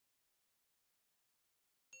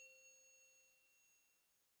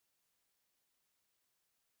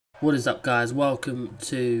What is up, guys? Welcome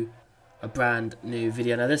to a brand new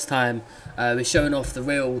video. Now this time we're showing off the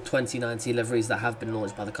real 2019 liveries that have been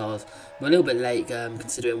launched by the cars. We're a little bit late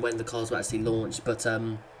considering when the cars were actually launched, but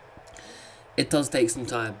it does take some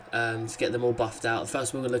time to get them all buffed out. The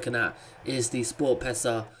first one we're looking at is the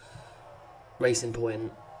SportPesa Racing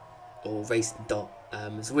Point or Racing Dot.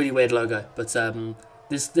 It's a really weird logo, but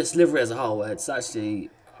this livery as a whole, it's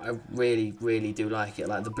actually, I really do like it.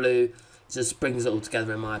 Like the blue just brings it all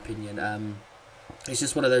together, in my opinion. It's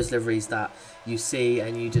just one of those liveries that you see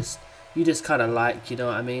and you just kind of like, you know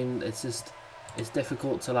what I mean? It's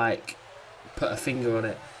difficult to like put a finger on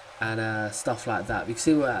it and stuff like that. You can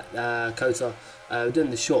see we're at Kota. We're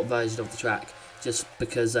doing the short version of the track just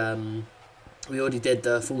because we already did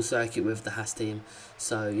the full circuit with the Haas team.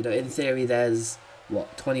 So, you know, in theory there's,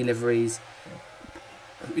 what, 20 liveries.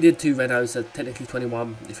 We did 2 Renaults, so technically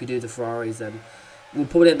 21. If we do the Ferraris, then we'll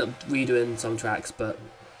probably end up redoing some tracks, but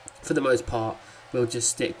for the most part we'll just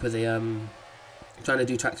stick with the trying to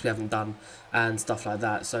do tracks we haven't done and stuff like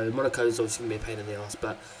that. So Monaco is obviously going to be a pain in the ass,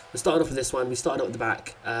 but we're starting off with this one. We started up at the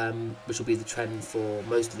back, which will be the trend for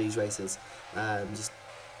most of these races. Just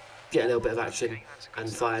get a little bit of action and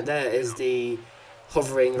fire. There is the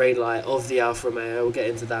hovering rain light of the Alfa Romeo. We'll get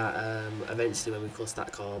into that eventually when we cross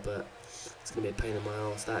that car, but it's going to be a pain in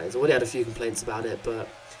my ass. That is. Already had a few complaints about it, but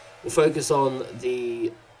we'll focus on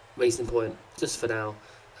the Racing Point just for now.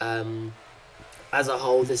 As a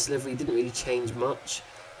whole, this livery didn't really change much.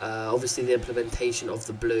 Obviously, the implementation of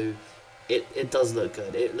the blue, it does look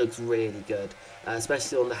good. It looks really good,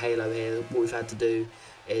 especially on the halo here. What we've had to do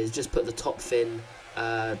is just put the top fin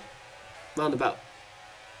round about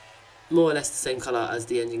more or less the same colour as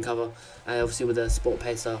the engine cover, obviously with the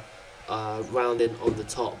SportPesa rounding on the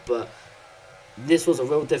top. But this was a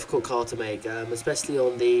real difficult car to make, especially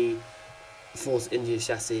on the Force India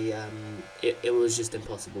chassis. It was just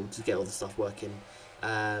impossible to get all the stuff working,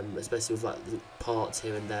 especially with like the parts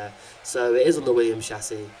here and there. So it is on the Williams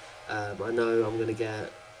chassis. I know I'm going to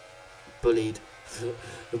get bullied for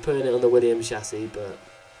putting it on the Williams chassis, but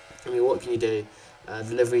I mean, what can you do?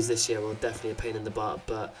 The liveries this year are definitely a pain in the butt,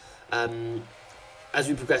 but as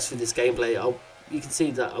we progress through this gameplay, you can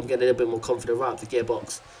see that I'm getting a little bit more confident right up the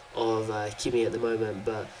gearbox of Kimi at the moment,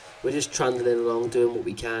 but we're just trundling along, doing what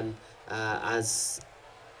we can as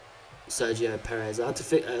Sergio Perez. I had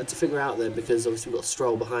to figure out then, because obviously we've got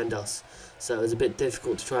Stroll behind us, so it was a bit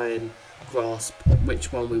difficult to try and grasp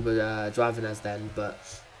which one we were driving as then. But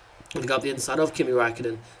we got up the inside of Kimi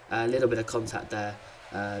Räikkönen, a little bit of contact there,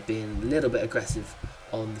 being a little bit aggressive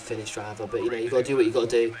on the Finnish driver. But you know, you've got to do what you've got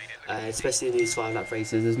to do, especially in these 5-lap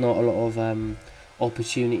races. There's not a lot of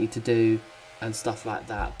opportunity to do and stuff like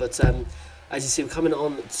that. But as you see, we're coming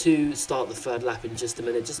on to start the 3rd lap in just a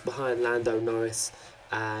minute, just behind Lando Norris,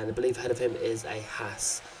 and I believe ahead of him is a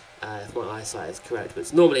Haas, if my eyesight is correct,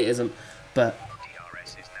 which normally it isn't. But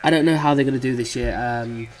I don't know how they're going to do this year.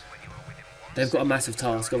 They've got a massive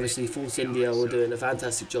task. Obviously, Force India were doing a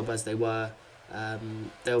fantastic job as they were.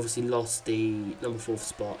 They obviously lost the number 4th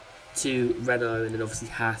spot to Renault, and then obviously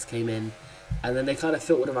Haas came in, and then they kind of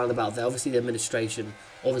filtered around about there. Obviously, the administration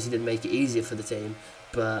obviously didn't make it easier for the team,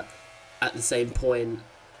 but at the same point,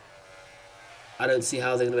 I don't see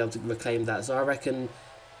how they're going to be able to reclaim that. So I reckon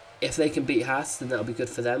if they can beat Haas, then that'll be good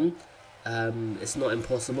for them. It's not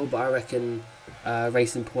impossible, but I reckon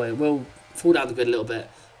Racing Point will fall down the grid a little bit.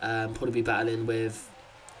 Probably be battling with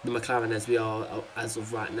the McLaren as we are as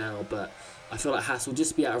of right now, but I feel like Haas will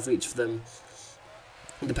just be out of reach for them,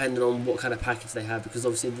 depending on what kind of package they have, because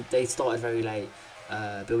obviously they started very late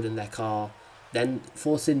building their car. Then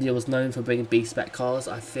Force India was known for bringing B-spec cars.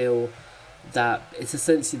 I feel that it's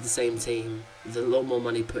essentially the same team. There's a lot more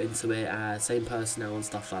money put into it, same personnel and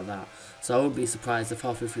stuff like that. So I wouldn't be surprised if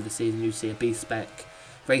halfway through the season you see a B-spec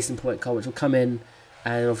Racing Point car which will come in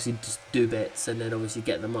and obviously just do bits and then obviously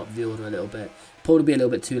get them up the order a little bit. Probably be a little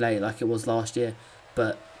bit too late like it was last year,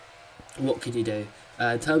 but what can you do?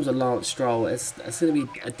 In terms of Lance Stroll, it's going to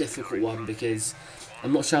be a difficult one, because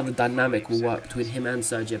I'm not sure how the dynamic will work between him and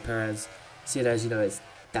Sergio Perez. Seeing as, you know, it's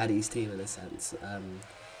daddy's team in a sense.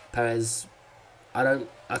 Perez, I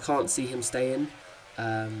can't see him staying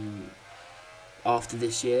after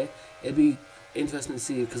this year. It'd be interesting to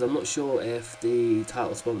see, because I'm not sure if the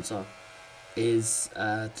title sponsor is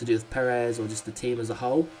to do with Perez or just the team as a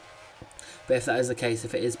whole. But if that is the case,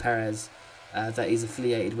 if it is Perez that he's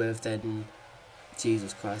affiliated with, then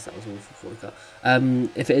Jesus Christ, that was awful.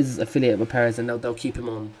 If it is affiliated with Perez, then they'll keep him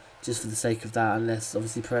on just for the sake of that, unless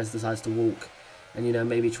obviously Perez decides to walk and, you know,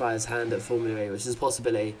 maybe try his hand at Formula E, which is a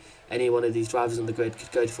possibility. Any one of these drivers on the grid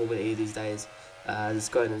could go to Formula E these days. It's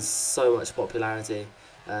growing in so much popularity.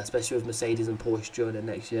 especially with Mercedes and Porsche joining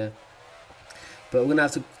next year. But we're gonna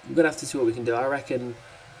have to see what we can do. I reckon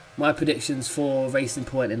my predictions for Racing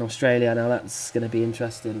Point in Australia. Now that's gonna be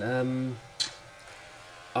interesting.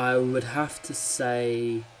 I would have to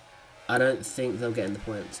say I don't think they'll get in the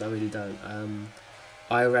points. I really don't.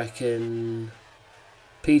 I reckon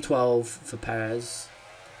P12 for Perez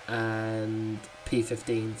and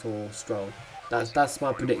P15 for Stroll. That's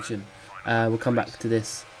my prediction. We'll come back to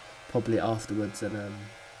this probably afterwards and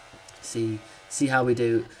see how we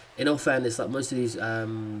do. In all fairness, like most of these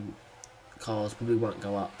cars probably won't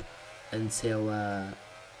go up until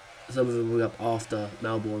some of them will be up after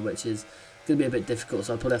Melbourne, which is going to be a bit difficult.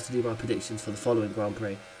 So I'll probably have to do my predictions for the following Grand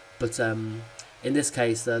Prix. But in this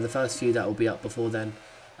case, the first few that will be up before then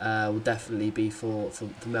will definitely be for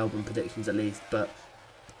Melbourne predictions at least. But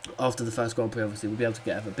after the first Grand Prix, obviously, we'll be able to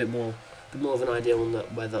get a bit more of an idea on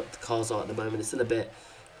where the cars are at the moment. It's still a bit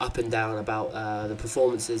up and down about the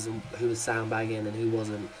performances and who was sandbagging and who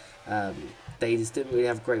wasn't. They just didn't really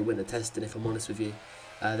have great winter testing, if I'm honest with you.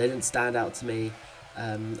 They didn't stand out to me.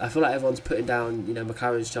 I feel like everyone's putting down,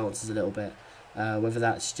 McLaren's chances a little bit. Whether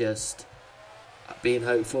that's just being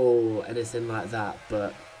hopeful or anything like that,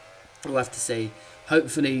 but we'll have to see.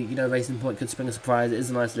 Hopefully, Racing Point could spring a surprise. It is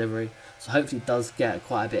a nice livery, so hopefully it does get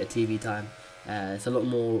quite a bit of TV time. It's a lot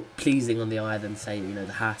more pleasing on the eye than, say, the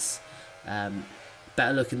Haas.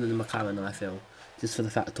 Better looking than the McLaren, I feel, just for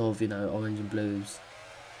the fact of, orange and blues.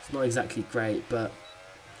 It's not exactly great, but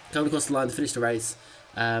coming across the line to finish the race,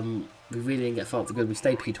 we really didn't get far up the good. We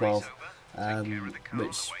stayed P12,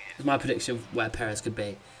 which is my prediction where Perez could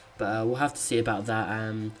be. But we'll have to see about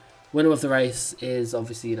that. Winner of the race is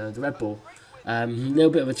obviously, the Red Bull. A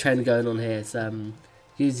little bit of a trend going on here. It's,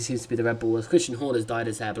 usually seems to be the Red Bull. As Christian Horner's dyed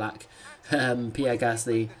his hair black. Pierre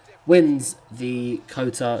Gasly wins the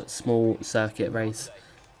COTA small circuit race.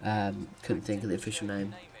 Couldn't think of the official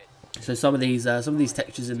name. So some of these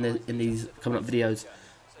textures in these coming up videos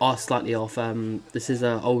are slightly off. This is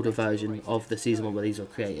an older version of the season one where these were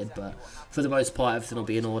created, but for the most part everything will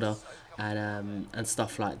be in order and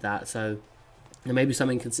stuff like that. So there may be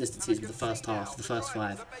some inconsistencies with the first half, the first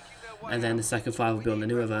 5, and then the second 5 will be on the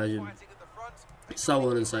newer version, so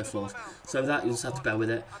on and so forth. So that you'll just have to bear with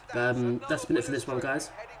it. That's been it for this one, guys.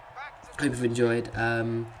 Hope you've enjoyed.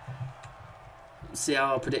 See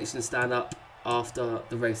how our predictions stand up after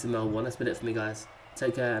the race in Melbourne. That's been it for me, guys.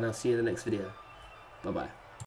 Take care, and I'll see you in the next video. Bye bye.